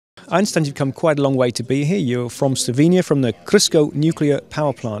I understand you've come quite a long way to be here. You're from Slovenia, from the Krško nuclear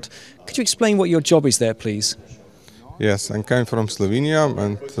power plant. Could you explain what your job is there, please? Yes, I came from Slovenia,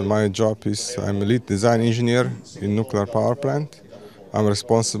 and my job is I'm a lead design engineer in nuclear power plant. I'm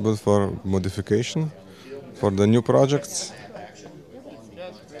responsible for modification for the new projects.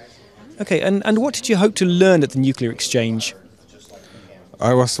 Okay, and what did you hope to learn at the nuclear exchange?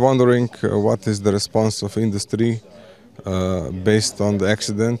 I was wondering what is the response of industry based on the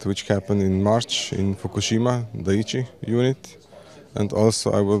accident which happened in March in Fukushima, Daiichi unit. And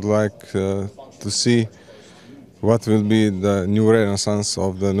also I would like to see what will be the new renaissance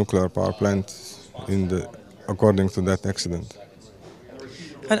of the nuclear power plant according to that accident.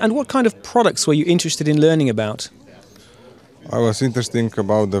 And what kind of products were you interested in learning about? I was interested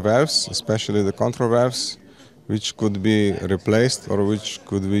about the valves, especially the control valves, which could be replaced or which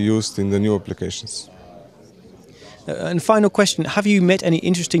could be used in the new applications. And final question, have you met any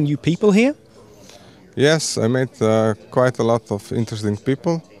interesting new people here? Yes, I met quite a lot of interesting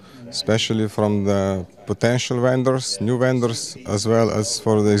people, especially from the potential vendors, new vendors, as well as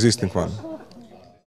for the existing one.